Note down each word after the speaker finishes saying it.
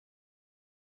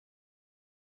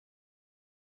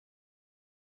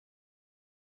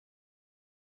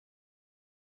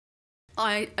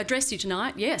I address you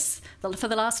tonight, yes, for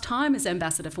the last time as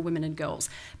Ambassador for Women and Girls,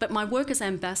 but my work as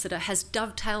Ambassador has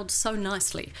dovetailed so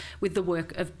nicely with the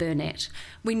work of Burnet.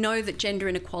 We know that gender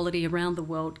inequality around the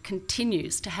world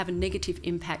continues to have a negative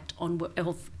impact on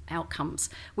health outcomes.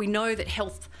 We know that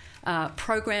health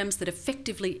programs that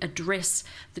effectively address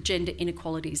the gender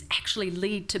inequalities actually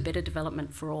lead to better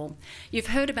development for all. You've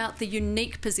heard about the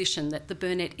unique position that the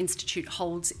Burnet Institute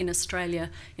holds in Australia,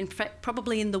 in fact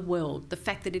probably in the world, the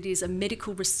fact that it is a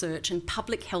medical research and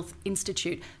public health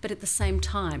institute, but at the same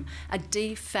time a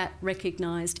DFAT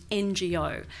recognised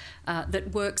NGO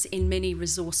that works in many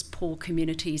resource-poor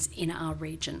communities in our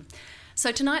region.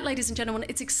 So tonight, ladies and gentlemen,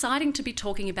 it's exciting to be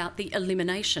talking about the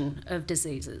elimination of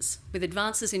diseases. With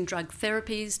advances in drug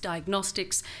therapies,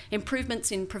 diagnostics, improvements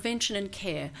in prevention and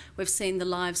care, we've seen the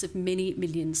lives of many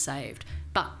millions saved,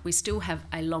 but we still have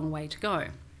a long way to go.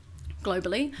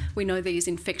 Globally, we know these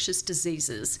infectious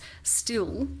diseases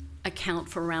still account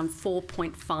for around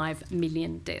 4.5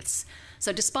 million deaths.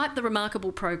 So despite the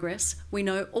remarkable progress, we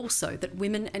know also that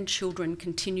women and children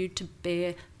continue to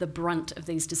bear the brunt of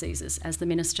these diseases, as the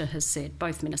Minister has said,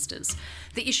 both ministers.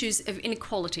 The issues of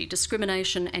inequality,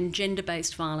 discrimination and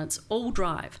gender-based violence all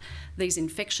drive these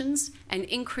infections and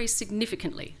increase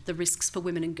significantly the risks for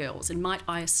women and girls, and might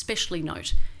I especially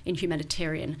note in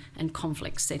humanitarian and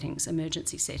conflict settings,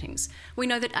 emergency settings. We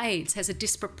know that AIDS has a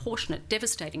disproportionate,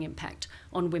 devastating impact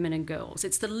on women and girls.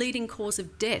 It's the leading cause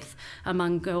of death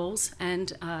among girls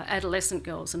and adolescent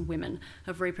girls and women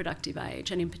of reproductive age,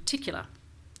 and in particular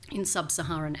in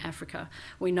sub-Saharan Africa.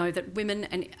 We know that women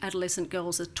and adolescent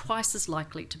girls are twice as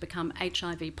likely to become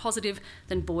HIV positive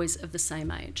than boys of the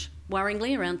same age.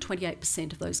 Worryingly, around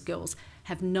 28% of those girls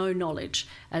have no knowledge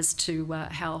as to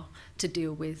how to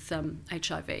deal with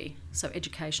HIV, so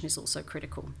education is also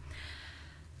critical.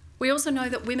 We also know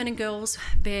that women and girls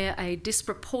bear a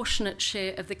disproportionate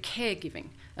share of the caregiving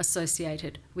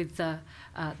associated with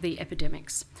the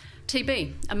epidemics.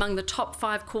 TB, among the top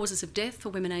 5 causes of death for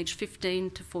women aged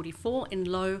 15 to 44 in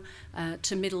low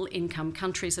to middle income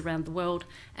countries around the world,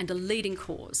 and a leading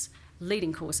cause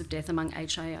of death among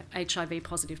HIV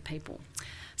positive people.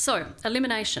 So,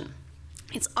 elimination.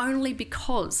 It's only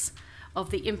because of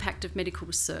the impact of medical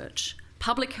research,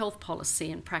 public health policy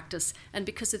and practice, and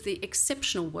because of the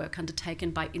exceptional work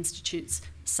undertaken by institutes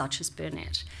such as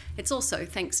Burnet. It's also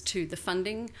thanks to the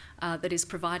funding that is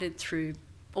provided through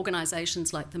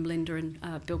organisations like the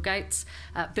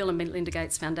Bill and Melinda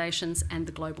Gates Foundations and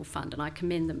the Global Fund, and I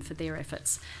commend them for their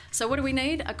efforts. So what do we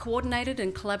need? A coordinated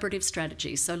and collaborative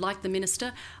strategy. So like the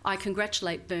Minister, I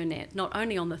congratulate Burnet not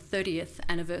only on the 30th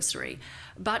anniversary,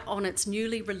 but on its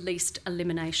newly released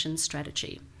elimination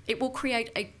strategy. It will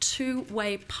create a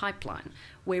two-way pipeline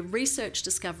where research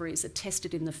discoveries are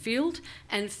tested in the field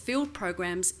and field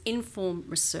programs inform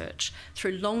research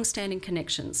through long-standing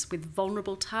connections with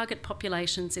vulnerable target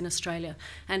populations in Australia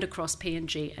and across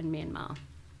PNG and Myanmar.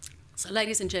 So,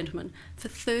 ladies and gentlemen, for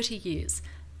 30 years,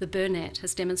 the Burnet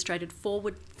has demonstrated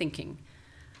forward thinking,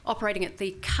 operating at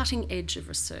the cutting edge of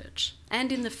research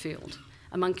and in the field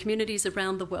among communities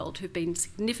around the world who've been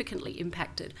significantly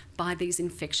impacted by these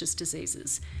infectious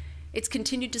diseases. It's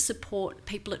continued to support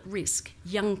people at risk,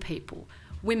 young people,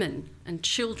 women and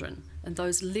children, and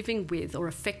those living with or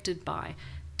affected by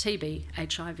TB,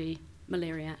 HIV,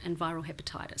 malaria and viral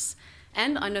hepatitis.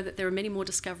 And I know that there are many more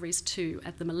discoveries too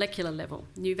at the molecular level,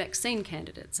 new vaccine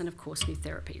candidates and of course new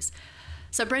therapies.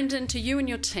 So Brendan, to you and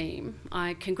your team,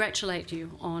 I congratulate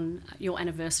you on your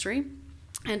anniversary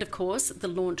and of course the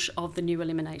launch of the new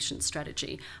elimination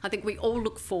strategy. I think we all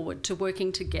look forward to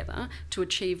working together to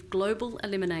achieve global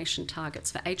elimination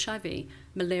targets for HIV,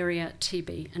 malaria,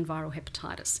 TB and viral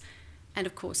hepatitis, and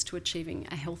of course to achieving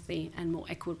a healthy and more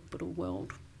equitable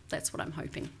world. That's what I'm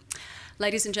hoping.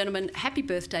 Ladies and gentlemen, happy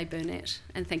birthday Burnet,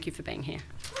 and thank you for being here.